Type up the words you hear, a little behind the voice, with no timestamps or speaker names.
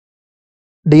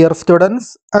Dear students,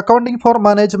 Accounting for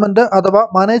Management അഥവാ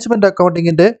management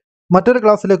അക്കൗണ്ടിങ്ങിന്റെ മറ്റൊരു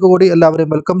ക്ലാസ്സിലേക്ക് കൂടി എല്ലാവരെയും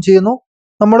വെൽക്കം ചെയ്യുന്നു.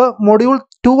 നമ്മൾ മൊഡ്യൂൾ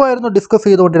 2 ആയിരുന്നു ഡിസ്കസ്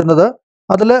ചെയ്തുകൊണ്ടിരുന്നത്.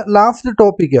 അതിൽ ലാസ്റ്റ്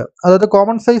ടോപ്പിക്ക് അതായത്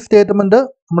കോമൺ സൈസ് സ്റ്റേറ്റ്മെന്റ്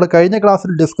നമ്മൾ കഴിഞ്ഞ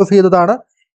ക്ലാസ്സിൽ ഡിസ്കസ് ചെയ്തതാണ്.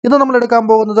 ഇന്ന് നമ്മൾ എടുക്കാൻ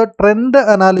പോകുന്നത് ട്രെൻഡ്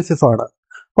അനാലിസിസ് ആണ്.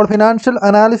 അപ്പോൾ ഫിനാൻഷ്യൽ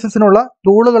അനാലിസിസിനുള്ള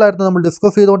ടൂളുകളായിരുന്നു നമ്മൾ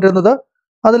ഡിസ്കസ് ചെയ്തുകൊണ്ടിരുന്നത്.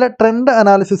 അതിലെ ട്രെൻഡ്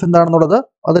അനാലിസിസ് എന്താണെന്നുള്ളത്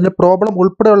അതിൻ്റെ പ്രോബ്ലം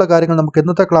ഉൾപ്പെടെയുള്ള കാര്യങ്ങൾ നമുക്ക്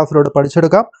ഇന്നത്തെ ക്ലാസ്സിലൂടെ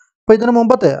പഠിച്ചെടുക്കാം. അപ്പോൾ ഇതിനു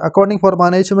മുമ്പത്തെ അക്കൗണ്ടിംഗ് ഫോർ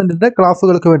മാനേജ്മെൻറ്റിൻ്റെ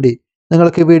ക്ലാസ്സുകൾക്ക് വേണ്ടി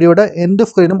നിങ്ങൾക്ക് ഈ വീഡിയോയുടെ എൻഡ്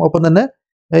സ്ക്രീനും ഒപ്പം തന്നെ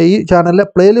ഈ ചാനലിലെ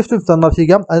പ്ലേലിസ്റ്റും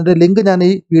സന്ദർശിക്കാം. അതിൻ്റെ ലിങ്ക് ഞാൻ ഈ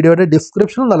വീഡിയോയുടെ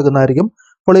ഡിസ്ക്രിപ്ഷനിൽ നൽകുന്നതായിരിക്കും.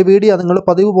 അപ്പോൾ ഈ വീഡിയോ നിങ്ങൾ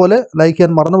പതിവ് പോലെ ലൈക്ക്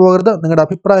ചെയ്യാൻ മറന്നു പോകരുത്. നിങ്ങളുടെ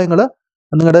അഭിപ്രായങ്ങൾ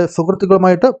നിങ്ങളുടെ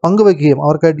സുഹൃത്തുക്കളുമായിട്ട് പങ്കുവയ്ക്കുകയും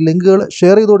അവർക്കായിട്ട് ലിങ്കുകൾ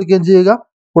ഷെയർ ചെയ്ത് കൊടുക്കുകയും ചെയ്യുക.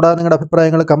 കൂടാതെ നിങ്ങളുടെ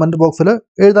അഭിപ്രായങ്ങൾ കമൻറ്റ് ബോക്സിൽ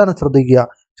എഴുതാനും ശ്രദ്ധിക്കുക.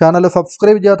 ചാനൽ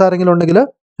സബ്സ്ക്രൈബ് ചെയ്യാത്ത ആരെങ്കിലും ഉണ്ടെങ്കിൽ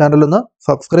ചാനലൊന്ന്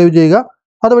സബ്സ്ക്രൈബ് ചെയ്യുക.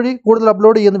 അതുവഴി കൂടുതൽ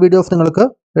അപ്ലോഡ് ചെയ്യുന്ന വീഡിയോസ് നിങ്ങൾക്ക്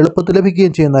എളുപ്പത്തിൽ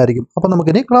ലഭിക്കുകയും ചെയ്യുന്നതായിരിക്കും. അപ്പോൾ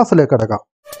നമുക്കിനി ക്ലാസ്സിലേക്ക് കടക്കാം.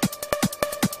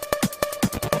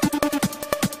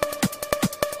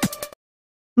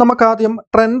 നമുക്കാദ്യം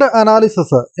ട്രെൻഡ്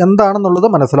അനാലിസിസ് എന്താണെന്നുള്ളത്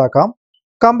മനസ്സിലാക്കാം.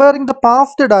 Comparing the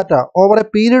past data over A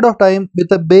period of time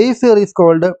with a base year is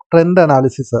called trend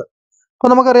analysis.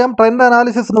 അപ്പോൾ നമുക്കറിയാം ട്രെൻഡ്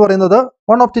അനാലിസിസ് എന്ന് പറയുന്നത്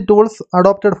one of the tools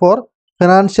adopted for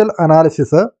financial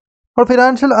analysis. അപ്പോൾ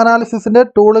ഫിനാൻഷ്യൽ അനാലിസിസിൻ്റെ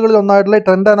ടൂളുകളിൽ ഒന്നായിട്ടുള്ള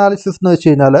ട്രെൻഡ് അനാലിസിസ് എന്ന് വെച്ച്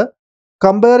കഴിഞ്ഞാൽ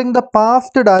comparing the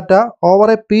past data over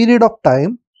A period of time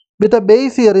with a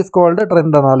base year is called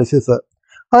trend analysis.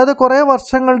 അതായത് കുറേ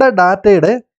വർഷങ്ങളുടെ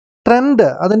ഡാറ്റയുടെ ട്രെൻഡ്,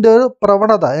 അതിൻ്റെ ഒരു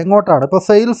പ്രവണത എങ്ങോട്ടാണ്. ഇപ്പോൾ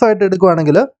സെയിൽസ് ആയിട്ട്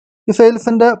എടുക്കുകയാണെങ്കിൽ ഈ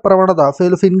സെയിൽസിൻ്റെ പ്രവണത,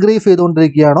 സെയിൽസ് ഇൻക്രീസ്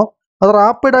ചെയ്തുകൊണ്ടിരിക്കുകയാണോ, അത്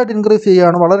റാപ്പിഡായിട്ട് ഇൻക്രീസ്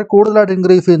ചെയ്യുകയാണോ, വളരെ കൂടുതലായിട്ട്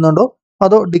ഇൻക്രീസ് ചെയ്യുന്നുണ്ടോ,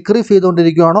 അതോ ഡിക്രീസ്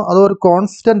ചെയ്തുകൊണ്ടിരിക്കുകയാണോ, അതോ ഒരു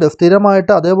കോൺസ്റ്റൻറ്റ്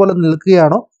സ്ഥിരമായിട്ട് അതേപോലെ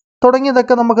നിൽക്കുകയാണോ,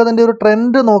 തുടങ്ങിയതൊക്കെ നമുക്കതിൻ്റെ ഒരു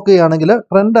ട്രെൻഡ് നോക്കുകയാണെങ്കിൽ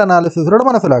ട്രെൻഡ് അനാലിസിസിലൂടെ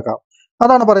മനസ്സിലാക്കാം.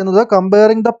 അതാണ് പറയുന്നത്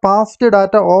comparing the past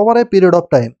data over A period of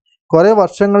time. കുറേ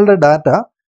വർഷങ്ങളുടെ ഡാറ്റ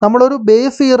നമ്മളൊരു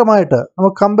ബേസ് ഇയറുമായിട്ട്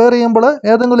നമുക്ക് കമ്പയർ ചെയ്യുമ്പോൾ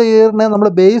ഏതെങ്കിലും ഇയറിനെ നമ്മൾ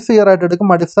ബേസ് ഇയർ ആയിട്ട് എടുക്കും,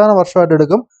 അടിസ്ഥാന വർഷമായിട്ട്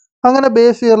എടുക്കും. അങ്ങനെ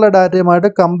ബേസ് ഇയറിലെ ഡാറ്റയുമായിട്ട്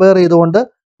കമ്പയർ ചെയ്തുകൊണ്ട്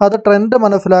അത് ട്രെൻഡ്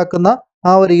മനസ്സിലാക്കുന്ന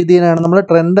ആ ഒരു രീതിയാണ് നമ്മൾ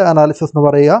ട്രെൻഡ് അനാലിസിസ് എന്ന്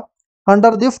പറയുക.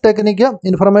 Under this technique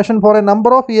information for A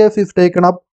number of years is taken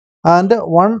up and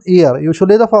 1 year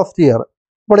usually the first year.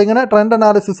 അപ്പോൾ ഇങ്ങനെ ട്രെൻഡ്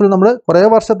അനാലിസിസിൽ നമ്മൾ കുറേ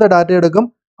വർഷത്തെ ഡാറ്റ എടുക്കും.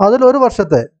 അതിലൊരു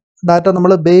വർഷത്തെ ഡാറ്റ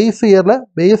നമ്മൾ ബേസ്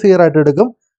ഇയർ ആയിട്ട് എടുക്കും.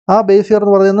 ആ ബേസ് ഇയർ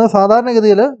എന്ന് പറയുന്നത്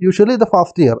സാധാരണഗതിയിൽ യൂഷ്വലി ദ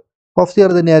ഫസ്റ്റ് ഇയർ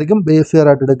തന്നെയായിരിക്കും ബേസ് ഇയർ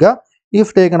ആയിട്ട് എടുക്കുക.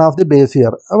 If taken of the base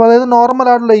year. അപ്പോൾ അതായത് നോർമൽ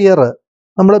ആയിട്ടുള്ള ഇയർ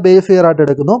നമ്മൾ ബേസ് ഇയർ ആയിട്ട്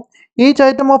എടുക്കുന്നു. Each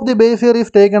item of the base year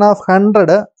is taken of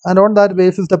 100 and on that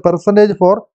basis the percentage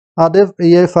for other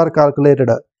years R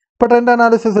calculated. ഇപ്പോൾ trend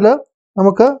അനാലിസിസിൽ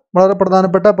നമുക്ക് വളരെ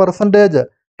പ്രധാനപ്പെട്ട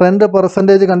ട്രെൻഡ്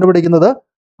പെർസെൻറ്റേജ് കണ്ടുപിടിക്കുന്നത്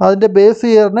അതിൻ്റെ ബേസ്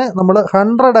ഇയറിനെ നമ്മൾ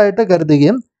 100 ആയിട്ട്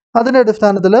കരുതുകയും അതിൻ്റെ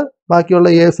അടിസ്ഥാനത്തിൽ ബാക്കിയുള്ള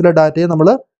ഇയേഴ്സിലെ ഡാറ്റയെ നമ്മൾ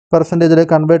പെർസെൻറ്റേജിലേക്ക്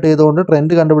കൺവേർട്ട് ചെയ്തുകൊണ്ട്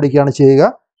ട്രെൻഡ് കണ്ടുപിടിക്കുകയാണ് ചെയ്യുക.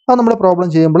 അത് നമ്മൾ പ്രോബ്ലം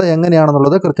ചെയ്യുമ്പോൾ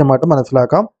എങ്ങനെയാണെന്നുള്ളത് കൃത്യമായിട്ട്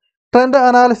മനസ്സിലാക്കാം. Trend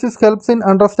analysis helps in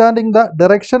understanding the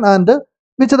direction and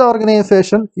which the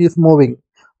organisation is moving.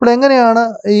 അപ്പോൾ എങ്ങനെയാണ്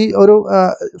ഈ ഒരു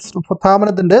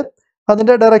സ്ഥാപനത്തിൻ്റെ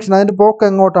അതിൻ്റെ ഡയറക്ഷൻ, അതിൻ്റെ പോക്ക്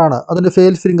എങ്ങോട്ടാണ്, അതിൻ്റെ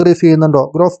സെയിൽസ് ഇൻക്രീസ് ചെയ്യുന്നുണ്ടോ,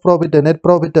 ഗ്രോസ് പ്രോഫിറ്റ്, നെറ്റ്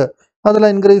പ്രോഫിറ്റ് അതെല്ലാം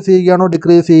ഇൻക്രീസ് ചെയ്യുകയാണോ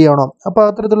ഡിക്രീസ് ചെയ്യുകയാണോ. അപ്പോൾ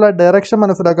അത്തരത്തിലുള്ള ഡയറക്ഷൻ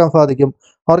മനസ്സിലാക്കാൻ സാധിക്കും.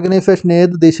 ഓർഗനൈസേഷൻ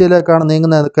ഏത് ദിശയിലേക്കാണ്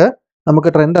നീങ്ങുന്നതൊക്കെ നമുക്ക്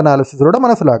ട്രെൻഡ് അനാലിസിസിലൂടെ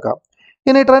മനസ്സിലാക്കാം.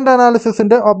 ഇനി ട്രെൻഡ്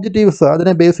അനാലിസിസിൻ്റെ ഒബ്ജക്റ്റീവ്സ്,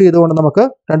 അതിനെ ബേസ് ചെയ്തുകൊണ്ട് നമുക്ക്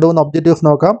 2-3 ഒബ്ജക്റ്റീവ്സ്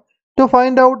നോക്കാം. To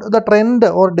find out the trend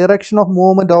or direction of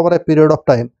movement over A period of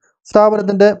time.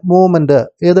 സ്ഥാപനത്തിൻ്റെ മൂവ്മെൻറ്റ്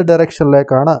ഏത്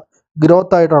ഡയറക്ഷനിലേക്കാണ്,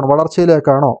 ഗ്രോത്ത് ആയിട്ടാണോ,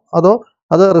 വളർച്ചയിലേക്കാണോ, അതോ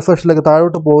അത് റിസർച്ചിലേക്ക്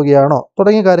താഴോട്ട് പോവുകയാണോ,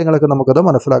 തുടങ്ങിയ കാര്യങ്ങളൊക്കെ നമുക്കത്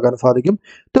മനസ്സിലാക്കാൻ സാധിക്കും.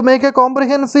 To make A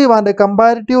comprehensive and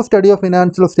comparative study of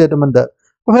financial statement.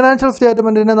 Financial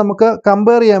സ്റ്റേറ്റ്മെൻറ്റിനെ നമുക്ക്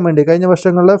കമ്പയർ ചെയ്യാൻ വേണ്ടി, കഴിഞ്ഞ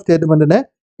വർഷങ്ങളിലെ സ്റ്റേറ്റ്മെൻറ്റിനെ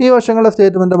ഈ വർഷങ്ങളിലെ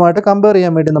സ്റ്റേറ്റ്മെൻറ്റുമായിട്ട് കമ്പയർ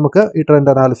ചെയ്യാൻ വേണ്ടി നമുക്ക് ഈ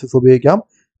ട്രെൻഡ് അനാലിസിസ് ഉപയോഗിക്കാം.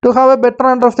 To have A better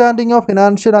understanding of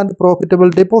financial and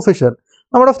profitability position.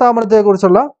 നമ്മുടെ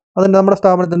സ്ഥാപനത്തെക്കുറിച്ചുള്ള നമ്മുടെ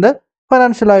സ്ഥാപനത്തിൻ്റെ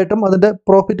ഫിനാൻഷ്യലായിട്ടും അതിൻ്റെ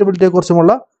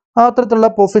പ്രോഫിറ്റബിലിറ്റിയെക്കുറിച്ചുമുള്ള അത്തരത്തിലുള്ള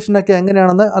പൊസിഷനൊക്കെ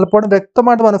എങ്ങനെയാണെന്ന് അല്പം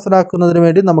വ്യക്തമായിട്ട് മനസ്സിലാക്കുന്നതിന്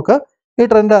വേണ്ടി നമുക്ക് ഈ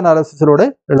ട്രെൻഡ് അനാലിസിസിലൂടെ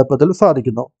എളുപ്പത്തിൽ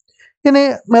സാധിക്കുന്നു. ഇനി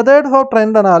methods of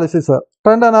trend analysis.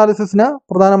 Trend അനാലിസിസിന്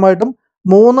പ്രധാനമായിട്ടും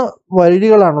 3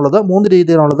 വഴികളാണുള്ളത്, 3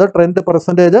 രീതിയിലാണുള്ളത്. Trend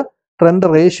percentage, trend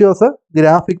ratios,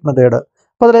 graphic method.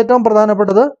 അപ്പോൾ അതിലേറ്റവും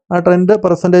പ്രധാനപ്പെട്ടത് ട്രെൻഡ്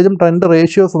പെർസെൻറ്റേജും ട്രെൻഡ്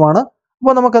റേഷ്യോസുമാണ്.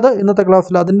 അപ്പോൾ നമുക്കത് ഇന്നത്തെ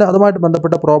ക്ലാസ്സിൽ അതുമായിട്ട്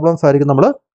ബന്ധപ്പെട്ട പ്രോബ്ലംസ് ആയിരിക്കും നമ്മൾ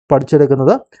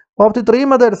പഠിച്ചെടുക്കുന്നത്. Of the 3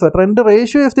 methods trend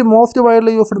ratio is the most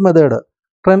widely used method.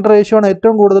 Trend ratio ആണ്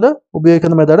ഏറ്റവും കൂടുതൽ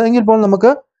ഉപയോഗിക്കുന്ന മെത്തേഡ്. എങ്കിൽ ഇപ്പോൾ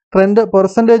നമുക്ക് ട്രെൻഡ്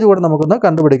പെർസെൻറ്റേജ് കൂടെ നമുക്കൊന്ന്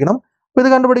കണ്ടുപിടിക്കണം. അപ്പോൾ ഇത്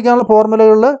കണ്ടുപിടിക്കാനുള്ള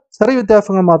ഫോർമുലകളിൽ ചെറിയ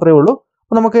വ്യത്യാസങ്ങൾ മാത്രമേ ഉള്ളൂ.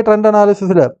 അപ്പോൾ നമുക്ക് ഈ ട്രെൻഡ്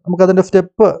അനാലിസിസിൽ നമുക്കതിൻ്റെ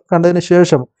സ്റ്റെപ്പ് കണ്ടതിന്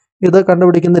ശേഷം ഇത്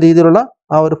കണ്ടുപിടിക്കുന്ന രീതിയിലുള്ള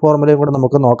ആ ഒരു ഫോർമുലയും കൂടെ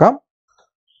നമുക്ക് നോക്കാം.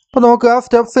 അപ്പോൾ നോക്കുക,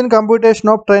 steps in computation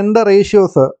of trend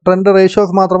ratios. Trend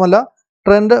ratios മാത്രമല്ല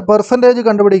ട്രെൻഡ് പെർസെൻറ്റേജ്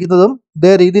കണ്ടുപിടിക്കുന്നതും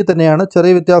ഇതേ രീതിയിൽ തന്നെയാണ്,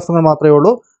 ചെറിയ വ്യത്യാസങ്ങൾ മാത്രമേ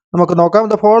ഉള്ളൂ. നമുക്ക് നോക്കാം.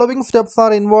 The following steps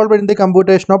are involve in the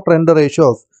computation of trend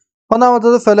ratios.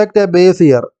 ഒന്നാമത്തത് സെലക്ട് എ ബേസ്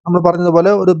ഇയർ. നമ്മൾ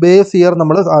പറഞ്ഞതുപോലെ ഒരു ബേസ് ഇയർ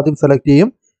നമ്മൾ ആദ്യം സെലക്ട് ചെയ്യും.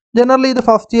 ജനറലി ഇത്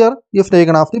first year is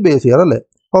taken ആഫ് the base year അല്ലേ.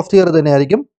 ഫസ്റ്റ് ഇയർ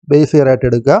തന്നെയായിരിക്കും ബേസ് ഇയർ ആയിട്ട്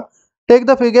എടുക്കുക. Take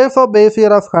the figures of base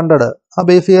year as 100. ആ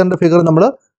ബേസ് ഇയറിൻ്റെ ഫിഗർ നമ്മൾ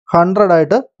 100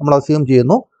 ആയിട്ട് നമ്മൾ അസ്യൂം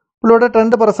ചെയ്യുന്നു. അപ്പോൾ ഇവിടെ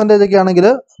 10% ഒക്കെ ആണെങ്കിൽ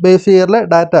ബേസ് ഇയറിലെ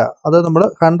ഡാറ്റ അത് നമ്മൾ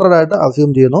 100 ആയിട്ട്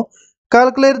അസ്യൂം ചെയ്യുന്നു.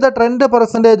 Calculate the trend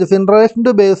percentage in relation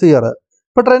to base year.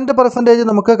 ഇപ്പോൾ ട്രെൻഡ് പെർസെൻറ്റേജ്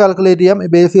നമുക്ക് കാൽക്കുലേറ്റ് ചെയ്യാം ഈ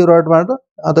ബേസ് ഇയറുമായിട്ട്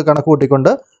അത് കണക്ക് കൂട്ടിക്കൊണ്ട്.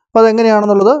 അപ്പോൾ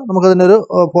അതെങ്ങനെയാണെന്നുള്ളത് നമുക്കതിനൊരു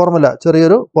ഫോർമുല,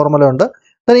 ചെറിയൊരു ഫോർമുല ഉണ്ട്.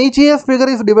 Then each years figure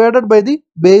is divided by the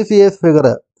base years figure.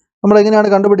 നമ്മളെങ്ങനെയാണ്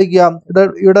കണ്ടുപിടിക്കുക?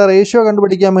 ഇവിടെ റേഷ്യോ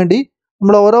കണ്ടുപിടിക്കാൻ വേണ്ടി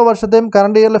നമ്മൾ ഓരോ വർഷത്തെയും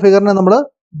കറണ്ട് ഇയറിലെ ഫിഗറിനെ നമ്മൾ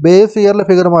ബേസ് ഇയറിലെ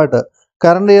ഫിഗറുമായിട്ട്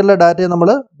കറണ്ട് ഇയറിലെ ഡാറ്റയെ നമ്മൾ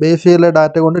ബേസ് ഇയറിലെ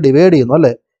ഡാറ്റ കൊണ്ട് ഡിവൈഡ് ചെയ്യുന്നു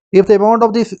അല്ലേ. If the amount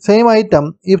of the same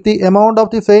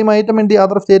item in the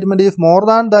other statement is more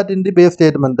than that in the base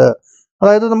statement.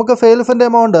 അതായത് നമുക്ക് സെയിൽസിൻ്റെ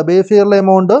എമൗണ്ട്, ബേസ് ഇയറിലെ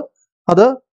എമൗണ്ട് അത്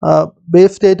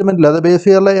ബേസ് സ്റ്റേറ്റ്മെൻറ്റിൽ, അത് ബേസ്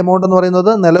ഇയറിലെ എമൗണ്ട് എന്ന്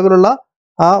പറയുന്നത് നിലവിലുള്ള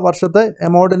ആ വർഷത്തെ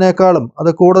എമൗണ്ടിനേക്കാളും അത്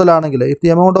കൂടുതലാണെങ്കിൽ, if the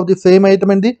amount of the same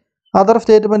item in the other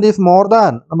statement is more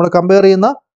than, നമ്മൾ കമ്പയർ ചെയ്യുന്ന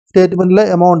സ്റ്റേറ്റ്മെൻറ്റിലെ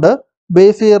എമൗണ്ട്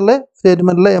ബേസ് ഇയറിലെ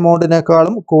സ്റ്റേറ്റ്മെൻറ്റിലെ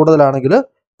എമൗണ്ടിനേക്കാളും കൂടുതലാണെങ്കിൽ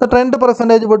the trend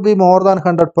percentage would be more than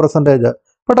 100%.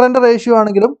 ഇപ്പോൾ ട്രെൻഡ് റേഷ്യോ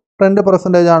ആണെങ്കിലും ട്രെൻഡ്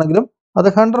പെർസെൻറ്റേജ് ആണെങ്കിലും അത്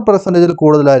 100%-ൽ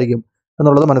കൂടുതലായിരിക്കും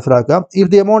എന്നുള്ളത് മനസ്സിലാക്കുക. If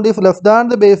the amount is less than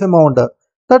the base amount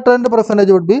the trend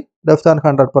percentage would be less than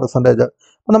 100%.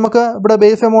 അപ്പോൾ നമുക്ക് ഇവിടെ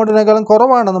ബേസ് എമൗണ്ടിനേക്കാളും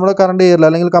കുറവാണ് നമ്മൾ കറണ്ട് ഇയറിൽ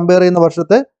അല്ലെങ്കിൽ കമ്പയർ ചെയ്യുന്ന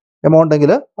വർഷത്തെ എമൗണ്ട്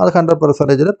എങ്കിൽ അത്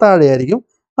 100%-ൽ താഴെയായിരിക്കും.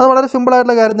 അത് വളരെ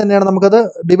സിമ്പിളായിട്ടുള്ള കാര്യം തന്നെയാണ്. നമുക്കത്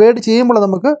ഡിവൈഡ് ചെയ്യുമ്പോൾ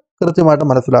നമുക്ക് കൃത്യമായിട്ട്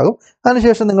മനസ്സിലാകും.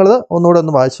 അതിനുശേഷം നിങ്ങളത് ഒന്നുകൂടെ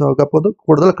ഒന്ന് വായിച്ച് നോക്കുക, അപ്പോൾ അത്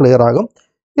കൂടുതൽ ക്ലിയർ ആകും.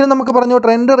 ഇനി നമുക്ക് പറഞ്ഞു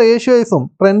ട്രെൻഡ് റേഷ്യോസും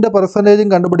ട്രെൻഡ് പെർസെൻറ്റേജും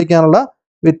കണ്ടുപിടിക്കാനുള്ള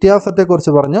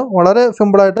വ്യത്യാസത്തെക്കുറിച്ച് പറഞ്ഞു. വളരെ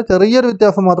സിമ്പിളായിട്ട് ചെറിയൊരു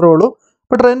വ്യത്യാസം മാത്രമേ ഉള്ളൂ.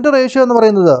 ഇപ്പോൾ ട്രെൻഡ് റേഷ്യോ എന്ന്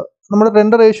പറയുന്നത്, നമ്മൾ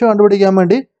ട്രെൻഡ് റേഷ്യോ കണ്ടുപിടിക്കാൻ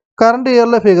വേണ്ടി കറണ്ട്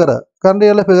ഇയറിലെ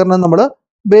ഫിഗറിനെ നമ്മൾ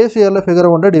ബേസ് ഇയറിലെ ഫിഗർ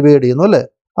കൊണ്ട് ഡിവൈഡ് ചെയ്യുന്നു അല്ലേ.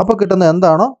 അപ്പോൾ കിട്ടുന്ന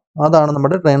എന്താണോ അതാണ്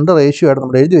നമ്മുടെ ട്രെൻഡ് റേഷ്യോ ആയിട്ട്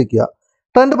നമ്മൾ എഴുതി വയ്ക്കുക.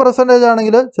 ട്രെൻഡ് പെർസെൻറ്റേജ്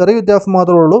ആണെങ്കിൽ ചെറിയ വ്യത്യാസം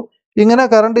മാത്രമേ ഉള്ളൂ. ഇങ്ങനെ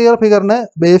കറണ്ട് ഇയർ ഫിഗറിനെ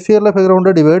ബേസ് ഇയറിലെ ഫിഗർ കൊണ്ട്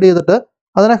ഡിവൈഡ് ചെയ്തിട്ട്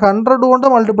അതിനെ 100 കൊണ്ട്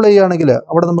മൾട്ടിപ്ലൈ ചെയ്യുകയാണെങ്കിൽ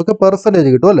അവിടെ നമുക്ക് പെർസെൻറ്റേജ്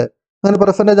കിട്ടും അല്ലേ. അങ്ങനെ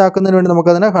പെർസെൻറ്റേജ് ആക്കുന്നതിന് വേണ്ടി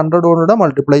നമുക്കതിനെ 100 കൊണ്ട്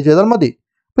മൾട്ടിപ്ലൈ ചെയ്താൽ മതി.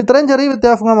 അപ്പോൾ ഇത്രയും ചെറിയ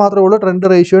വ്യത്യാസങ്ങൾ മാത്രമേ ഉള്ളൂ ട്രെൻഡ്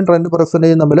റേഷ്യോയും ട്രെൻഡ്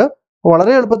പെർസെൻറ്റേജും തമ്മിൽ.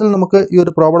 വളരെ എളുപ്പത്തിൽ നമുക്ക് ഈ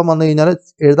ഒരു പ്രോബ്ലം വന്നു കഴിഞ്ഞാൽ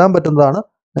എഴുതാൻ പറ്റുന്നതാണ്,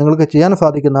 നിങ്ങൾക്ക് ചെയ്യാൻ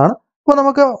സാധിക്കുന്നതാണ്. അപ്പോൾ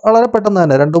നമുക്ക് വളരെ പെട്ടെന്ന്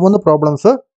തന്നെ 2-3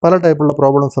 പ്രോബ്ലംസ്, പല ടൈപ്പുള്ള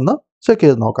പ്രോബ്ലംസ് ഒന്ന് ചെക്ക്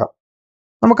ചെയ്ത് നോക്കാം.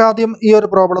 നമുക്ക് ആദ്യം ഈ ഒരു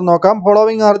പ്രോബ്ലം നോക്കാം.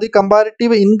 Following are the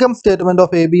comparative income statement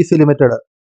of ABC limited.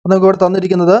 നമുക്ക് ഇവിടെ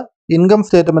തന്നിരിക്കുന്നത് ഇൻകം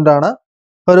സ്റ്റേറ്റ്മെൻ്റ് ആണ്.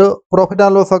 ഒരു പ്രോഫിറ്റ്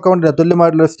ആൻഡ് ലോസ് അക്കൗണ്ടിന്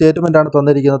തുല്യമായിട്ടുള്ള സ്റ്റേറ്റ്മെൻ്റ് ആണ്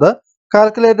തന്നിരിക്കുന്നത്.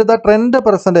 Calculate the trend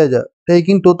percentage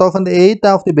taking 2008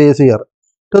 of the base year.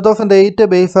 2008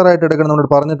 base year ആയിട്ട് എടുക്കണം നമ്മൾ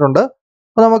പറഞ്ഞിട്ടുണ്ട്.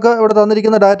 അപ്പോൾ നമുക്ക് ഇവിടെ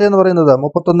തന്നിരിക്കുന്ന ഡാറ്റ എന്ന് പറയുന്നത്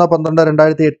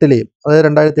 31/12/2008-ലെയും, അതായത്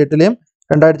 2008-ലെയും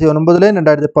 2009-ലെയും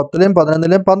 2010-ലെയും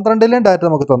 2011-ലെയും 2012-ലെയും ഡാറ്റ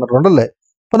നമുക്ക് തന്നിട്ടുണ്ടല്ലേ.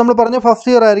 അപ്പോൾ നമ്മൾ പറഞ്ഞു ഫസ്റ്റ്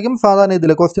ഇയർ ആയിരിക്കും സാധാരണ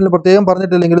ഇതിൽ. ക്വസ്റ്റ്യനിൽ പ്രത്യേകം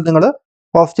പറഞ്ഞിട്ടില്ലെങ്കിൽ നിങ്ങൾ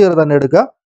ഫസ്റ്റ് ഇയർ തന്നെ എടുക്കുക.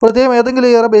 പ്രത്യേകം ഏതെങ്കിലും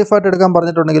ഇയർ ബേസ് ആയിട്ട് എടുക്കാൻ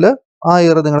പറഞ്ഞിട്ടുണ്ടെങ്കിൽ ആ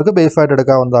ഇയർ നിങ്ങൾക്ക് ബേസ് ആയിട്ട്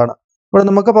എടുക്കാവുന്നതാണ്. ഇവിടെ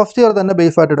നമുക്ക് ഫസ്റ്റ് ഇയർ തന്നെ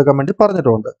ബേസ് ആയിട്ട് എടുക്കാൻ വേണ്ടി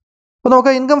പറഞ്ഞിട്ടുണ്ട്. അപ്പോൾ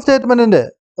നമുക്ക് ഇൻകം സ്റ്റേറ്റ്മെൻറ്റിൻ്റെ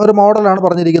ഒരു മോഡലാണ്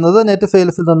പറഞ്ഞിരിക്കുന്നത്. നെറ്റ്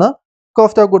സെയിൽസിൽ നിന്ന്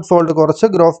കോസ്റ്റ് ഓഫ് ഗുഡ്സ് സോൾഡ് കുറച്ച്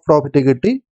ഗ്രോസ് പ്രോഫിറ്റ്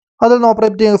കിട്ടി. അതിൽ നിന്ന്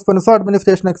operating expense,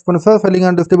 administration expense, selling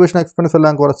and distribution expense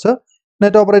എല്ലാം കുറച്ച്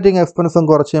നെറ്റ് ഓപ്പറേറ്റിംഗ് എക്സ്പെൻസും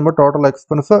കുറച്ച് ചെയ്യുമ്പോൾ ടോട്ടൽ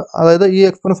എക്സ്പെൻസ്, അതായത് ഈ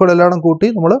എക്സ്പെൻസുകളെല്ലാം കൂട്ടി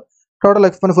നമ്മൾ ടോട്ടൽ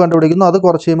എക്സ്പെൻസ് കണ്ടുപിടിക്കുന്നു. അത്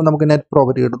കുറച്ച് ചെയ്യുമ്പോൾ നമുക്ക് നെറ്റ്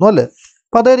പ്രോഫിറ്റ് കിട്ടുന്നു അല്ലേ.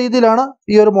 അപ്പോൾ അതേ രീതിയിലാണ്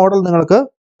ഈ ഒരു മോഡൽ നിങ്ങൾക്ക്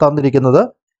തന്നിരിക്കുന്നത്.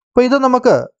 അപ്പോൾ ഇത്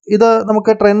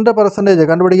നമുക്ക് ട്രെൻഡ് പെർസെൻറ്റേജ്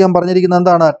കണ്ടുപിടിക്കാൻ പറഞ്ഞിരിക്കുന്നത്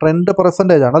എന്താണ്? ട്രെൻഡ്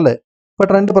പെർസെൻറ്റേജ് ആണല്ലേ. അപ്പോൾ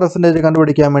ട്രെൻഡ് പെർസെൻറ്റേജ്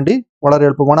കണ്ടുപിടിക്കാൻ വേണ്ടി വളരെ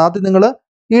എളുപ്പമാണ്. ആദ്യം നിങ്ങൾ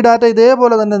ഈ ഡാറ്റ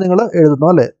ഇതേപോലെ തന്നെ നിങ്ങൾ എഴുതുന്നു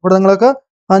അല്ലേ. ഇവിടെ നിങ്ങൾക്ക്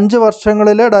 5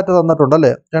 വർഷങ്ങളിലെ ഡാറ്റ തന്നിട്ടുണ്ട്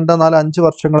അല്ലേ. 2, 4, 5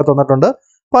 വർഷങ്ങൾ തന്നിട്ടുണ്ട്.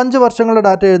 അപ്പോൾ 5 വർഷങ്ങളുടെ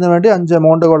ഡാറ്റ എഴുതുന്നതിന് വേണ്ടി 5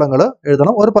 എമൗണ്ട് കോളങ്ങൾ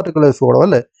എഴുതണം, ഒരു പർട്ടിക്കുലേഴ്സ് കോളം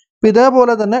അല്ലേ. അപ്പോൾ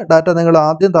ഇതേപോലെ തന്നെ ഡാറ്റ നിങ്ങൾ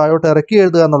ആദ്യം താഴോട്ട് ഇറക്കി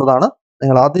എഴുതുക എന്നുള്ളതാണ്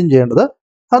നിങ്ങൾ ആദ്യം ചെയ്യേണ്ടത്.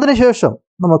 അതിനുശേഷം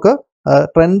നമുക്ക്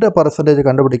ട്രെൻഡ് പെർസെൻറ്റേജ്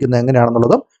കണ്ടുപിടിക്കുന്നത്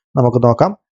എങ്ങനെയാണെന്നുള്ളതും നമുക്ക്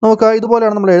നോക്കാം. നമുക്ക്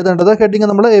ഇതുപോലെയാണ് നമ്മൾ എഴുതേണ്ടത്. ഹെഡിങ്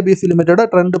നമ്മൾ ABC limited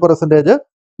trend percentage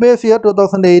base year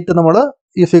 2008 നമ്മൾ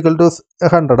ഈസ് ഈക്വൽ ടു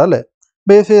 100 അല്ലേ.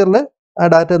 ബേസ് ഇയറിലെ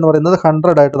ഡാറ്റ എന്ന് പറയുന്നത്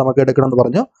 100 ആയിട്ട് നമുക്ക് എടുക്കണമെന്ന്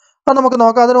പറഞ്ഞു. അത് നമുക്ക്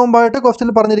നോക്കാം. അതിനു മുമ്പായിട്ട്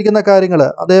ക്വസ്റ്റ്യനിൽ പറഞ്ഞിരിക്കുന്ന കാര്യങ്ങൾ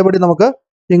അതേപടി നമുക്ക്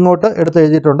ഇങ്ങോട്ട് എടുത്ത്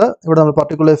എഴുതിയിട്ടുണ്ട്. ഇവിടെ നമ്മൾ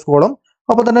പർട്ടിക്കുലേഴ്സ് കോളം,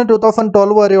 അപ്പോൾ തന്നെ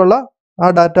 2012 വരെയുള്ള ആ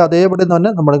ഡാറ്റ അതേപടി തന്നെ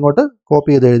നമ്മളിങ്ങോട്ട്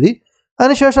കോപ്പി ചെയ്ത് എഴുതി.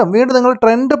 അതിനുശേഷം വീണ്ടും നിങ്ങൾ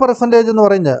ട്രെൻഡ് പെർസെൻറ്റേജ് എന്ന്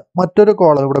പറഞ്ഞ് മറ്റൊരു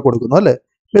കോളം ഇവിടെ കൊടുക്കുന്നു അല്ലേ.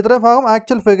 ഇത്രയും ഭാഗം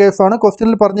ആക്ച്വൽ ഫിഗേഴ്സ് ആണ്,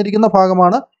 ക്വസ്റ്റ്യനിൽ പറഞ്ഞിരിക്കുന്ന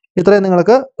ഭാഗമാണ് ഇത്രയും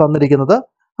നിങ്ങൾക്ക് തന്നിരിക്കുന്നത്.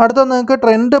 അടുത്ത നിങ്ങൾക്ക്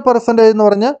ട്രെൻഡ് പെർസെൻറ്റേജ് എന്ന്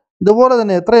പറഞ്ഞ് ഇതുപോലെ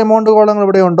തന്നെ എത്ര എമൗണ്ട് കോളങ്ങൾ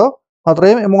ഇവിടെ ഉണ്ടോ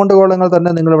അത്രയും എമൗണ്ട് കോളങ്ങൾ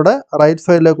തന്നെ നിങ്ങളിവിടെ റൈറ്റ്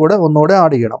സൈഡിലേക്ക് കൂടെ ഒന്നുകൂടെ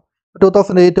ആഡ് ചെയ്യണം.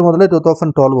 2008 മുതൽ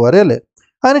 2012 വരെ അല്ലേ.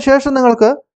 അതിനുശേഷം നിങ്ങൾക്ക്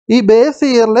ഈ ബേസ്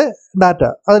ഇയറിലെ ഡാറ്റ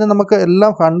അതിന് നമുക്ക്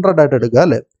എല്ലാം 100 ആയിട്ട് എടുക്കുക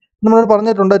അല്ലേ. നമ്മൾ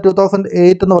പറഞ്ഞിട്ടുണ്ട്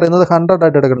 2008 എന്ന് പറയുന്നത് 100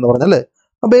 ആയിട്ട് എടുക്കണം എന്ന് പറഞ്ഞല്ലേ.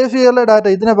 ബേസ് ഇയറിലെ ഡാറ്റ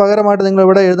ഇതിന് പകരമായിട്ട് നിങ്ങൾ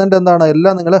ഇവിടെ എഴുതേണ്ട എന്താണ്,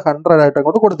 എല്ലാം നിങ്ങൾ 100 ആയിട്ട്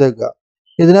അങ്ങോട്ട് കൊടുത്തേക്കുക.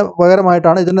 ഇതിന്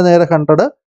പകരമായിട്ടാണ് ഇതിൻ്റെ നേരെ 100,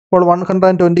 ഇപ്പോൾ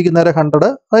 120ക്ക് നേരെ 100,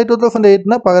 അതായത്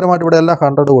 2008 പകരമായിട്ട് ഇവിടെ എല്ലാം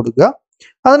 100 കൊടുക്കുക.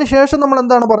 അതിനുശേഷം നമ്മൾ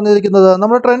എന്താണ് പറഞ്ഞിരിക്കുന്നത്,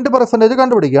 നമ്മൾ ട്രെൻഡ് പെർസെൻറ്റേജ്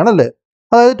കണ്ടുപിടിക്കുകയാണ് അല്ലേ.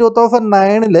 അതായത്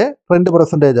 2009 ട്രെൻഡ്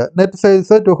പെർസെൻറ്റേജ് നെറ്റ്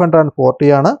സെയിൽസ് 240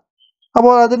 ആണ്.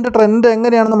 അപ്പോൾ അതിൻ്റെ ട്രെൻഡ്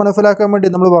എങ്ങനെയാണെന്ന് മനസ്സിലാക്കാൻ വേണ്ടി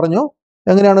നമ്മൾ പറഞ്ഞു,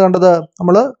 എങ്ങനെയാണ് കണ്ടത്,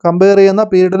 നമ്മൾ കമ്പയർ ചെയ്യുന്ന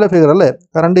പീരീഡിലെ ഫിഗർ അല്ലേ,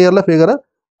 കറണ്ട് ഇയറിലെ ഫിഗർ,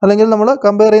 അല്ലെങ്കിൽ നമ്മൾ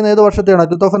കമ്പയർ ചെയ്യുന്ന ഏത് വർഷത്തെയാണ്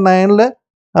 2009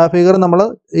 ഫിഗർ നമ്മൾ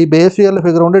ഈ ബേസ് ഇയറിലെ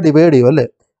ഫിഗർ കൊണ്ട് ഡിവൈഡ് ചെയ്യും അല്ലേ.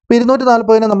 അപ്പോൾ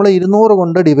 240 നമ്മൾ 200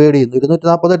 കൊണ്ട് ഡിവൈഡ് ചെയ്യുന്നു.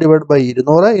 240 ഡിവൈഡ് ബൈ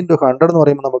 200 ഇൻറ്റു 100 എന്ന്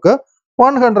പറയുമ്പോൾ നമുക്ക്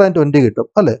 120 കിട്ടും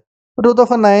അല്ലേ.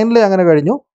 2009 അങ്ങനെ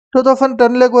കഴിഞ്ഞു.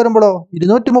 2010 വരുമ്പോഴോ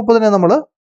 230 നമ്മൾ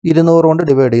 200 കൊണ്ട്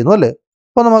ഡിവൈഡ് ചെയ്യുന്നു അല്ലേ.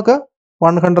 അപ്പോൾ നമുക്ക്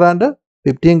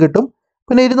 115 കിട്ടും.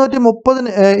 പിന്നെ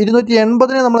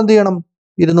 280 നമ്മൾ എന്ത് ചെയ്യണം,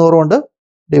 200 കൊണ്ട്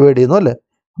ഡിവൈഡ് ചെയ്യുന്നു അല്ലേ.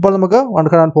 അപ്പോൾ നമുക്ക്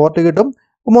 140 കിട്ടും.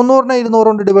 300 200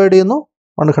 കൊണ്ട് ഡിവൈഡ് ചെയ്യുന്നു,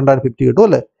 150 കിട്ടും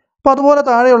അല്ലേ. അപ്പോൾ അതുപോലെ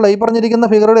താഴെയുള്ള ഈ പറഞ്ഞിരിക്കുന്ന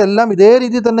ഫിഗറുടെ എല്ലാം ഇതേ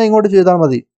രീതിയിൽ തന്നെ ഇങ്ങോട്ട് ചെയ്താൽ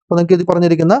മതി. അപ്പോൾ നിങ്ങൾക്ക് ഇത്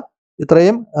പറഞ്ഞിരിക്കുന്ന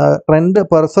ഇത്രയും ട്രെൻഡ്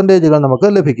പെർസെൻറ്റേജുകൾ നമുക്ക്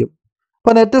ലഭിക്കും.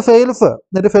 അപ്പോൾ നെറ്റ് സെയിൽസ്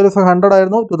 100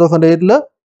 ആയിരുന്നു 2008,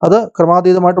 അത്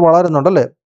ക്രമാതീതമായിട്ട് വളരുന്നുണ്ടല്ലേ.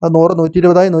 അത് 100,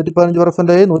 120,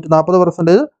 115%,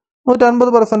 140%,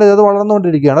 150%, അത്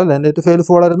വളർന്നുകൊണ്ടിരിക്കുകയാണ് അല്ലേ. നെറ്റ്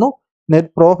സെയിൽസ് വളരുന്നു,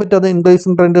 നെറ്റ് പ്രോഫിറ്റ് അത്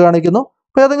ഇൻക്രീസിങ് ട്രെൻഡ് കാണിക്കുന്നു.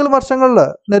 അപ്പോൾ ഏതെങ്കിലും വർഷങ്ങളിൽ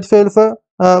നെറ്റ് സെയിൽസ്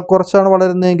കുറച്ചാണ്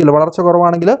വളരുന്നതെങ്കിൽ, വളർച്ച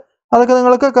കുറവാണെങ്കിൽ അതൊക്കെ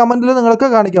നിങ്ങൾക്ക് കമൻറ്റിൽ നിങ്ങൾക്ക്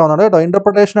കാണിക്കാവുന്നതാണ് കേട്ടോ.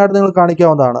 ഇൻ്റർപ്രിട്ടേഷനായിട്ട് നിങ്ങൾ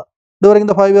കാണിക്കാവുന്നതാണ്. During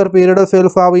the 5 year period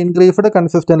sales have increased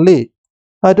consistently.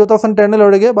 2010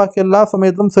 ഒഴികെ ബാക്കി എല്ലാ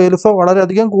സമയത്തും സെയിൽസ്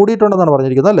വളരെയധികം കൂടിയിട്ടുണ്ടെന്നാണ്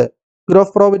പറഞ്ഞിരിക്കുന്നത് അല്ലേ.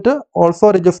 Gross profit also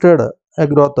registered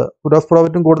growth, gross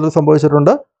പ്രോഫിറ്റും കൂടുതൽ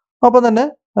സംഭവിച്ചിട്ടുണ്ട്. ഒപ്പം തന്നെ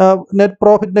നെറ്റ്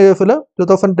പ്രോഫിറ്റിൻ്റെ കേസിൽ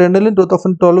 2010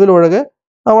 2012 ഒഴികെ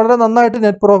വളരെ നന്നായിട്ട്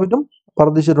നെറ്റ് പ്രോഫിറ്റും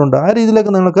വർദ്ധിച്ചിട്ടുണ്ട്. ആ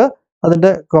രീതിയിലേക്ക് നിങ്ങൾക്ക് അതിൻ്റെ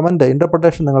കമൻറ്റ്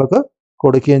ഇൻ്റർപ്രിട്ടേഷൻ നിങ്ങൾക്ക്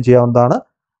കൊടുക്കുകയും ചെയ്യാവുന്നതാണ്.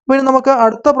 പിന്നെ നമുക്ക്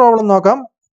അടുത്ത പ്രോബ്ലം നോക്കാം.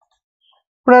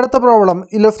 ഇവിടെ അടുത്ത പ്രോബ്ലം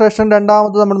ഇല്ലസ്ട്രേഷൻ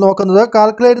രണ്ടാമത് നമ്മൾ നോക്കുന്നത്,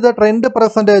 calculate the trend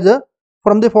percentage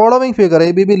from the following figure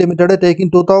ABB limited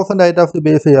taking 2008 of the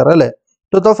base year അല്ലേ.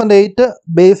 2008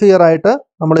 ബേസ് ഇയർ ആയിട്ട്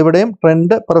നമ്മളിവിടെയും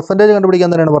ട്രെൻഡ് പെർസെൻറ്റേജ് കണ്ടുപിടിക്കാൻ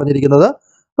തന്നെയാണ് പറഞ്ഞിരിക്കുന്നത്.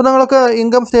 അപ്പോൾ നിങ്ങൾക്ക്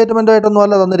ഇൻകം സ്റ്റേറ്റ്മെൻ്റ് ആയിട്ടൊന്നും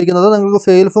അല്ല തന്നിരിക്കുന്നത്, നിങ്ങൾക്ക്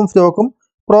സെയിൽസും സ്റ്റോക്കും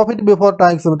പ്രോഫിറ്റ് ബിഫോർ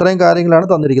ടാക്സും ഇത്രയും കാര്യങ്ങളാണ്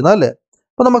തന്നിരിക്കുന്നത് അല്ലേ.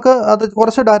 അപ്പോൾ നമുക്ക് അത്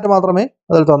കുറച്ച് ഡാറ്റ മാത്രമേ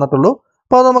അതിൽ തന്നിട്ടുള്ളൂ.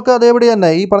 അപ്പോൾ അത് നമുക്ക് അതേപടി തന്നെ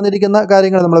ഈ പറഞ്ഞിരിക്കുന്ന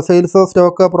കാര്യങ്ങൾ നമ്മൾ sales,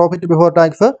 stock, profit before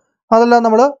tax അതെല്ലാം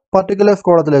നമ്മൾ പർട്ടിക്കുലേഴ്സ്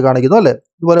കോളത്തിലേക്ക് കാണിക്കുന്നു അല്ലേ.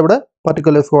 ഇതുപോലെ ഇവിടെ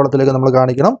പർട്ടിക്കുലേഴ്സ് കോളത്തിലേക്ക് നമ്മൾ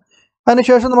കാണിക്കണം.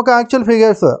 അതിനുശേഷം നമുക്ക് ആക്ച്വൽ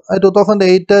ഫിഗേഴ്സ്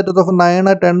 2008,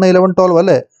 2009, 10, 11, 12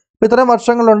 അല്ലേ. ഇപ്പോൾ ഇത്രയും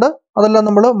വർഷങ്ങളുണ്ട്, അതെല്ലാം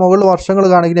നമ്മൾ മുകളിൽ വർഷങ്ങൾ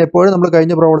കാണിക്കുന്നത് എപ്പോഴും നമ്മൾ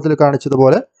കഴിഞ്ഞ പ്രോബ്ലത്തിൽ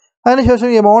കാണിച്ചതുപോലെ. അതിനുശേഷം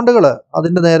ഈ എമൗണ്ടുകൾ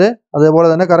അതിൻ്റെ നേരെ അതേപോലെ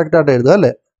തന്നെ കറക്റ്റായിട്ട് എഴുതുക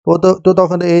അല്ലേ.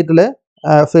 2008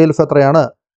 സെയിൽസ് എത്രയാണ്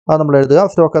അത് നമ്മൾ എഴുതുക,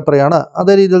 സ്റ്റോക്ക് എത്രയാണ്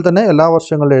അതേ രീതിയിൽ തന്നെ എല്ലാ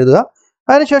വർഷങ്ങളിലും എഴുതുക.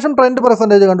 അതിനുശേഷം ട്രെൻഡ്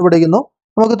പെർസെൻറ്റേജ് കണ്ടുപിടിക്കുന്നു.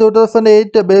 നമുക്ക്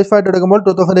 2008 ബേസ് ആയിട്ട് എടുക്കുമ്പോൾ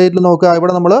 2008 നോക്കുക,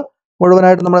 ഇവിടെ നമ്മൾ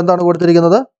മുഴുവനായിട്ട് നമ്മൾ എന്താണ്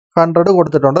കൊടുത്തിരിക്കുന്നത്, 100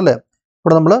 കൊടുത്തിട്ടുണ്ട് അല്ലേ.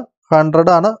 ഇവിടെ നമ്മൾ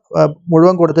 100 ആണ്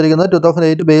മുഴുവൻ കൊടുത്തിരിക്കുന്നത്.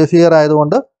 2008 ബേസ് ഇയർ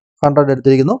ആയതുകൊണ്ട് 100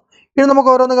 എടുത്തിരിക്കുന്നു. ഇനി നമുക്ക്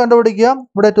ഓരോന്ന് കണ്ടുപിടിക്കുക.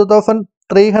 ഇവിടെ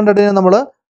 2300 നമ്മൾ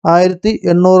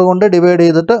 1800 കൊണ്ട് ഡിവൈഡ്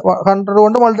ചെയ്തിട്ട് 100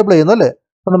 കൊണ്ട് മൾട്ടിപ്ലൈ ചെയ്യുന്നു അല്ലേ.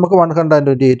 അപ്പോൾ നമുക്ക്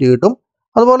 128 കിട്ടും.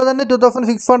 അതുപോലെ തന്നെ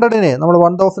 2600 നമ്മൾ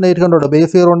 1800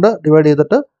 ബേസ് ഇയർ കൊണ്ട് ഡിവൈഡ്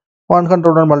ചെയ്തിട്ട് 100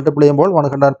 കൊണ്ട് മൾട്ടിപ്ലൈ ചെയ്യുമ്പോൾ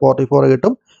 144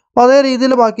 കിട്ടും. അപ്പോൾ അതേ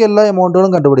രീതിയിൽ ബാക്കി എല്ലാ എമൗണ്ടുകളും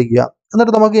കണ്ടുപിടിക്കുക.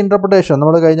 എന്നിട്ട് നമുക്ക് ഇൻ്റർപ്രിട്ടേഷൻ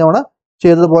നമ്മൾ കഴിഞ്ഞ തവണ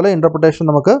ചെയ്തതുപോലെ ഇൻ്റർപ്രിട്ടേഷൻ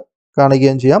നമുക്ക്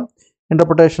കാണിക്കുകയും ചെയ്യാം.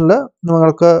 ഇൻ്റർപ്രിട്ടേഷനിൽ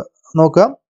നിങ്ങൾക്ക് നോക്കാം,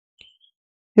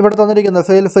 ഇവിടെ തന്നിരിക്കുന്ന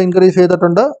സെയിൽസ് ഇൻക്രീസ്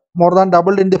ചെയ്തിട്ടുണ്ട്, more than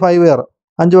double in the 5 year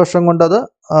 5 വർഷം കൊണ്ട് അത്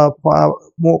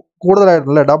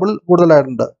കൂടുതലായിട്ടുണ്ട്, ഡബിൾ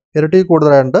കൂടുതലായിട്ടുണ്ട്, ഇരട്ടി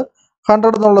കൂടുതലായിട്ടുണ്ട്.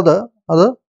 100 എന്നുള്ളത് അത്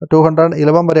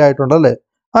 211 വരെ ആയിട്ടുണ്ട് അല്ലേ.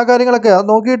 ആ കാര്യങ്ങളൊക്കെ അത്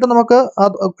നോക്കിയിട്ട് നമുക്ക്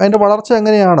അതിൻ്റെ വളർച്ച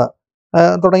എങ്ങനെയാണ്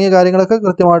തുടങ്ങിയ കാര്യങ്ങളൊക്കെ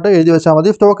കൃത്യമായിട്ട് എഴുതി വെച്ചാൽ മതി.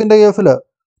 സ്റ്റോക്കിൻ്റെ കേസിൽ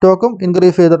സ്റ്റോക്കും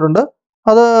ഇൻക്രീസ് ചെയ്തിട്ടുണ്ട്.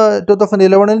 അത്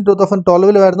 2011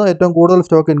 2012 ആയിരുന്നു ഏറ്റവും കൂടുതൽ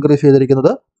സ്റ്റോക്ക് ഇൻക്രീസ്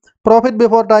ചെയ്തിരിക്കുന്നത്. പ്രോഫിറ്റ്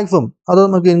ബിഫോർ ടാക്സും അത്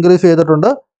നമുക്ക് ഇൻക്രീസ് ചെയ്തിട്ടുണ്ട്,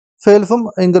 സെയിൽസും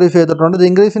ഇൻക്രീസ് ചെയ്തിട്ടുണ്ട്. The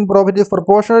increase in profit is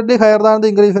പ്രൊപ്പോർഷണറ്റ്ലി higher than the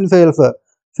increase in sales.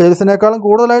 സെയിൽസിനേക്കാളും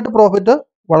കൂടുതലായിട്ട് പ്രോഫിറ്റ്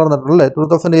വളർന്നിട്ടുണ്ട് അല്ലേ.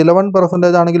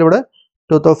 2011% ആണെങ്കിൽ ഇവിടെ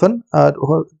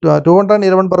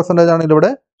 211% ആണെങ്കിൽ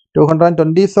ഇവിടെ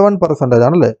 227%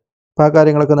 ആണല്ലേ. അപ്പോൾ ആ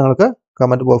കാര്യങ്ങളൊക്കെ നിങ്ങൾക്ക്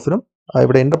കമൻറ്റ് ബോക്സിലും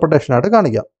ഇവിടെ ഇൻ്റർപ്രിട്ടേഷനായിട്ട്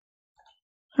കാണിക്കാം.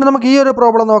 ഇനി നമുക്ക് ഈ ഒരു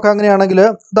പ്രോബ്ലം നോക്കാം. അങ്ങനെയാണെങ്കിൽ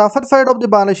the asset side of the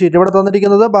balance sheet ഇവിടെ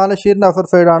തന്നിരിക്കുന്നത് ബാലൻസ് ഷീറ്റിൻ്റെ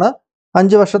അസറ്റ് സൈഡാണ്.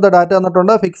 5 വർഷത്തെ ഡാറ്റ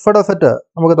തന്നിട്ടുണ്ട്, ഫിക്സഡ് അസറ്റ്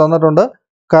നമുക്ക് തന്നിട്ടുണ്ട്,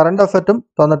 കറണ്ട് അസറ്റും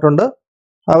തന്നിട്ടുണ്ട്,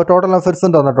 ടോട്ടൽ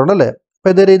അസറ്റ്സും തന്നിട്ടുണ്ട് അല്ലേ.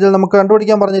 അപ്പോൾ ഇതേ രീതിയിൽ നമുക്ക്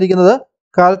കണ്ടുപിടിക്കാൻ പറഞ്ഞിരിക്കുന്നത്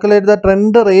കാൽക്കുലേറ്റ് ദ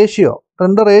ട്രെൻഡ് റേഷ്യോ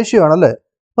ആണല്ലേ.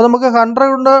 അപ്പോൾ നമുക്ക് 100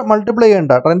 കൊണ്ട് മൾട്ടിപ്ലൈ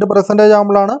ചെയ്യേണ്ട, ട്രെൻഡ് പെർസെൻറ്റേജ്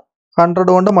ആകുമ്പോഴാണ്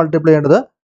 100 കൊണ്ട് മൾട്ടിപ്ലൈ ചെയ്യേണ്ടത്.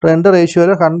 ട്രെൻഡ്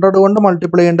റേഷ്യോയിൽ 100 കൊണ്ട്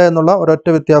മൾട്ടിപ്ലൈ ചെയ്യേണ്ട എന്നുള്ള ഒരൊറ്റ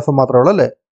വ്യത്യാസം മാത്രമേ ഉള്ളൂ അല്ലേ.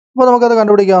 അപ്പോൾ നമുക്കത്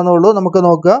കണ്ടുപിടിക്കാവുന്നേ. നമുക്ക്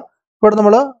നോക്കുക, ഇവിടെ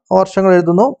നമ്മൾ വർഷങ്ങൾ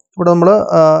എഴുതുന്നു, ഇവിടെ നമ്മൾ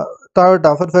താഴോട്ട്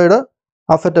അസറ്റ് സൈഡ്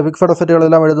അസറ്റ് ഫിക്സഡ്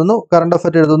അസറ്റുകളെല്ലാം എഴുതുന്നു, കറണ്ട്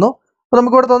അസറ്റ് എഴുതുന്നു. അപ്പോൾ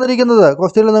നമുക്കിവിടെ തന്നിരിക്കുന്നത്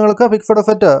ക്വസ്റ്റ്യനിൽ നിങ്ങൾക്ക് ഫിക്സഡ്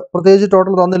അസറ്റ് പ്രത്യേകിച്ച്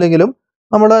ടോട്ടൽ തന്നില്ലെങ്കിലും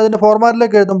നമ്മൾ അതിൻ്റെ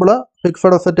ഫോർമാറ്റിലേക്ക് എഴുതുമ്പോൾ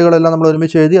ഫിക്സഡ് അസറ്റുകളെല്ലാം നമ്മൾ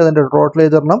ഒരുമിച്ച് എഴുതി അതിൻ്റെ ടോട്ടൽ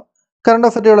എഴുതണം, കറണ്ട്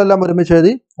അസറ്റുകളെല്ലാം ഒരുമിച്ച്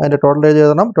എഴുതി അതിൻ്റെ ടോട്ടൽ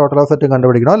എഴുതണം, ടോട്ടൽ അസറ്റ്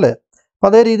കണ്ടുപിടിക്കണം അല്ലേ. അപ്പോൾ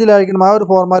അതേ രീതിയിലായിരിക്കണം, ആ ഒരു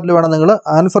ഫോർമാറ്റിൽ വേണം നിങ്ങൾ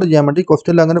ആൻസർ ചെയ്യാൻ വേണ്ടി.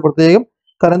 ക്വസ്റ്റ്യനിൽ അങ്ങനെ പ്രത്യേകം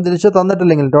തരംതിരിച്ച്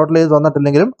തന്നിട്ടില്ലെങ്കിലും ടോട്ടൽ ചെയ്ത്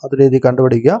തന്നിട്ടില്ലെങ്കിലും അത് രീതി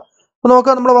കണ്ടുപിടിക്കുക. അപ്പോൾ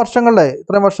നോക്കുക, നമ്മൾ വർഷങ്ങളുടെ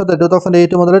ഇത്രയും വർഷത്തെ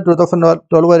 2008 മുതൽ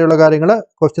 2012 വരെയുള്ള കാര്യങ്ങൾ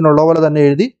ക്വസ്റ്റ്യൻ ഉള്ള പോലെ തന്നെ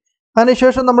എഴുതി.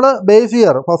 അതിനുശേഷം നമ്മൾ base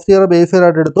year first year base year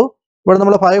ആയിട്ട് എടുത്തു. ഇവിടെ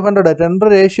നമ്മൾ 500 ട്രെൻഡ്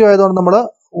റേഷ്യോ ആയതുകൊണ്ട് നമ്മൾ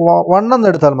 1 എന്ന്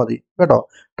എടുത്താൽ മതി കേട്ടോ.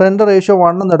 ട്രെൻഡ് റേഷ്യോ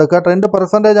 1 എന്ന് എടുക്കുക. ട്രെൻഡ്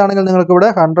പെർസെൻറ്റേജ് ആണെങ്കിൽ നിങ്ങൾക്ക് ഇവിടെ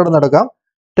 100 എന്ന് എടുക്കാം.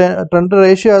 ട്രെൻഡ്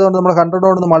റേഷ്യോ ആയതുകൊണ്ട് നമ്മൾ 100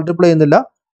 കൊണ്ട് മൾട്ടിപ്ലൈ ചെയ്യുന്നില്ല,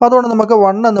 അപ്പോൾ അതുകൊണ്ട് നമുക്ക്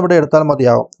 1 എന്ന് ഇവിടെ എടുത്താൽ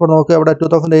മതിയാവും. ഇപ്പോൾ നമുക്ക് ഇവിടെ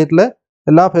 2008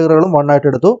 എല്ലാ ഫിഗറുകളും 1 ആയിട്ട്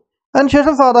എടുത്തു.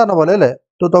 അതിനുശേഷം സാധാരണ പോലെ അല്ലേ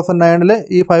 2009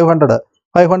 ഈ 500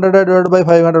 ഡിവൈഡ് ബൈ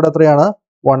 500 എത്രയാണ്?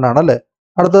 1 ആണ് അല്ലേ.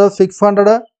 അടുത്തത്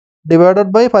 600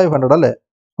 ഡിവൈഡഡ് ബൈ 500 അല്ലേ.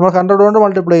 നമ്മൾ 100 കൊണ്ട്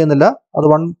മൾട്ടിപ്ലൈ ചെയ്യുന്നില്ല, അത്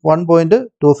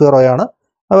 1.20 ആണ്.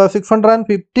 അപ്പോൾ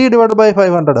 650 ഡിവൈഡ് ബൈ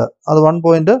 500 അത്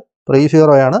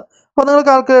 1.30 ആണ്. അപ്പോൾ നിങ്ങൾ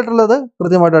കാൽക്കുലേറ്ററിൽ അത്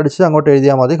കൃത്യമായിട്ട് അടിച്ച് അങ്ങോട്ട്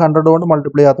എഴുതിയാൽ മതി. 100 കൊണ്ട്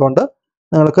മൾട്ടിപ്ലൈ ചെയ്യാത്തതുകൊണ്ട്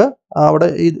നിങ്ങൾക്ക് അവിടെ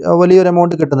ഈ വലിയൊരു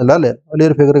എമൗണ്ട് കിട്ടുന്നില്ല അല്ലേ,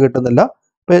 വലിയൊരു ഫിഗർ കിട്ടുന്നില്ല.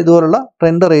 അപ്പോൾ ഇതുപോലുള്ള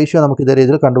ട്രെൻഡ് റേഷ്യോ നമുക്ക് ഇതേ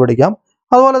രീതിയിൽ കണ്ടുപിടിക്കാം.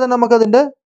 അതുപോലെ തന്നെ നമുക്കതിൻ്റെ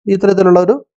ഇത്തരത്തിലുള്ള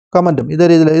ഒരു കമൻറ്റും ഇതേ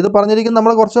രീതിയിൽ ഇത് പറഞ്ഞിരിക്കുന്നത്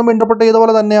നമ്മൾ കുറച്ച് മുമ്പ് ഇൻ്റർപ്രറ്റ് ചെയ്ത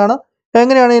പോലെ തന്നെയാണ്.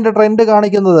 എങ്ങനെയാണ് ഇതിൻ്റെ ട്രെൻഡ്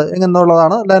കാണിക്കുന്നത്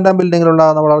എന്നുള്ളതാണ്. ലാൻഡ് ആൻഡ്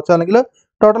ബിൽഡിങ്ങിലുണ്ടാകുന്ന വളർച്ച അല്ലെങ്കിൽ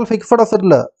ടോട്ടൽ ഫിക്സഡ്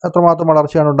അസറ്റിൽ എത്രമാത്രം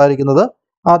വളർച്ചയാണ് ഉണ്ടായിരിക്കുന്നത്.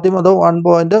 ആദ്യം അത്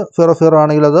 1.00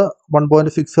 ആണെങ്കിൽ അത്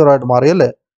 1.60 ആയിട്ട് മാറി അല്ലേ.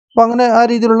 അപ്പോൾ അങ്ങനെ ആ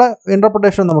രീതിയിലുള്ള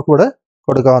ഇൻ്റർപ്രിട്ടേഷൻ നമുക്കിവിടെ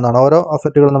കൊടുക്കാവുന്നതാണ്. ഓരോ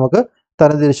അസറ്റുകളും നമുക്ക്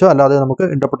തരംതിരിച്ചോ അല്ലാതെ നമുക്ക്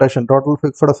interpretation total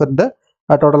fixed അസറ്റിൻ്റെ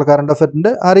total current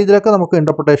അസറ്റിൻ്റെ ആ രീതിയിലൊക്കെ നമുക്ക്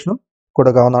ഇൻ്റർപ്രിട്ടേഷനും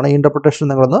കൊടുക്കാവുന്നതാണ്. ഈ ഇൻ്റർപ്രിട്ടേഷൻ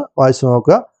നിങ്ങളൊന്ന് വായിച്ചു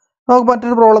നോക്കുക. നമുക്ക്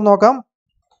മറ്റൊരു പ്രോബ്ലം നോക്കാം.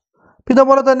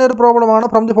 ഇതേപോലെ തന്നെ ഒരു പ്രോബ്ലമാണ്.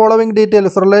 From the following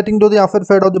details relating to the asset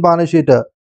side of the balance sheet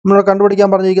നമ്മൾ കണ്ടുപിടിക്കാൻ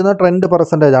പറഞ്ഞിരിക്കുന്നത് ട്രെൻഡ്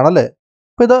പെർസെൻറ്റേജ് ആണല്ലേ.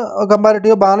 അപ്പോൾ ഇത്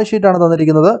കമ്പാരിറ്റീവ് ബാലൻസ് ഷീറ്റാണ്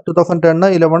തന്നിരിക്കുന്നത്. 2010,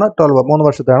 11, 12 3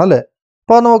 വർഷത്തെയാണ് അല്ലേ.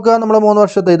 അപ്പോൾ നോക്കുക, നമ്മൾ 3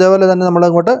 വർഷത്തെ ഇതേപോലെ തന്നെ നമ്മൾ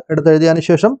ഇങ്ങോട്ട് എടുത്തെഴുതിയതിന്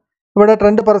ശേഷം ഇവിടെ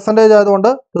ട്രെൻഡ് പെർസെൻറ്റേജ് ആയതുകൊണ്ട്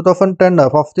 2010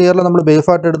 ഫസ്റ്റ് ഇയറിൽ നമ്മൾ ബേസ്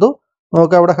ആയിട്ട് എടുത്തു.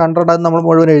 നമുക്ക് അവിടെ 100 ആയി നമ്മൾ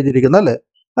മുഴുവൻ എഴുതിയിരിക്കുന്നത് അല്ലേ.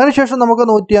 അതിനുശേഷം നമുക്ക്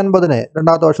 150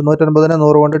 രണ്ടാമത്തെ വർഷം 150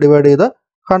 100 കൊണ്ട് ഡിവൈഡ് ചെയ്ത്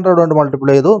 100 കൊണ്ട്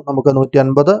മൾട്ടിപ്ലൈ ചെയ്തു, നമുക്ക്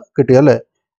 150 കിട്ടി അല്ലേ.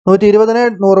 120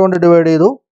 100 കൊണ്ട് ഡിവൈഡ് ചെയ്തു,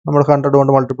 നമ്മൾ 100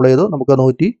 കൊണ്ട് മൾട്ടിപ്ലൈ ചെയ്തു, നമുക്ക്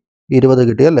 120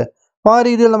 കിട്ടി അല്ലേ. അപ്പോൾ ആ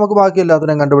രീതിയിൽ നമുക്ക് ബാക്കി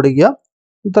എല്ലാത്തിനെയും കണ്ടുപിടിക്കുക.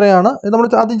 ഇത്രയാണ് നമ്മൾ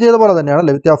ആദ്യം ചെയ്ത പോലെ തന്നെയാണ്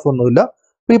അല്ലേ, വ്യത്യാസമൊന്നുമില്ല.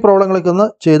 അപ്പോൾ ഈ പ്രോബ്ലങ്ങളൊക്കെ ഒന്ന്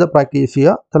ചെയ്ത് പ്രാക്ടീസ്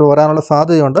ചെയ്യുക. ചില വരാനുള്ള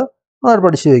സാധ്യതയുണ്ട്, നന്നായിട്ട്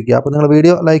പഠിച്ച് വയ്ക്കുക. അപ്പോൾ നിങ്ങൾ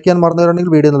വീഡിയോ ലൈക്ക് ചെയ്യാൻ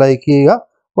മറന്നവരുണ്ടെങ്കിൽ വീഡിയോ ഒന്ന് ലൈക്ക് ചെയ്യുക.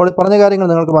 അപ്പോൾ ഈ പറഞ്ഞ കാര്യങ്ങൾ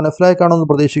നിങ്ങൾക്ക് മനസ്സിലായി കാണുമെന്ന്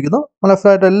പ്രതീക്ഷിക്കുന്നു.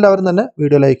 മനസ്സിലായിട്ട് എല്ലാവരും തന്നെ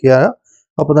വീഡിയോ ലൈക്ക് ചെയ്യുക.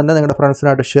 അപ്പോൾ തന്നെ നിങ്ങളുടെ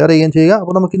ഫ്രണ്ട്സിനായിട്ട് ഷെയർ ചെയ്യുകയും ചെയ്യുക.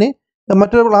 അപ്പോൾ നമുക്കിനി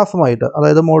മറ്റൊരു ക്ലാസ്സുമായിട്ട്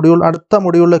അതായത് അടുത്ത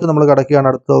മൊഡ്യൂളിലേക്ക് നമ്മൾ കിടക്കുകയാണ്.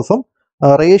 അടുത്ത ദിവസം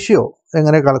റേഷ്യോ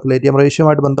എങ്ങനെ കാൽക്കുലേറ്റ് ചെയ്യാം,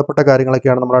 റേഷ്യോയുമായിട്ട് ബന്ധപ്പെട്ട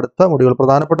കാര്യങ്ങളൊക്കെയാണ് നമ്മുടെ അടുത്ത മൊഡ്യൂൾ.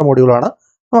 പ്രധാനപ്പെട്ട മൊഡ്യൂളാണ്.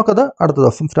 നമുക്കത് അടുത്ത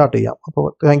ദിവസം സ്റ്റാർട്ട് ചെയ്യാം. അപ്പോൾ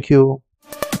താങ്ക്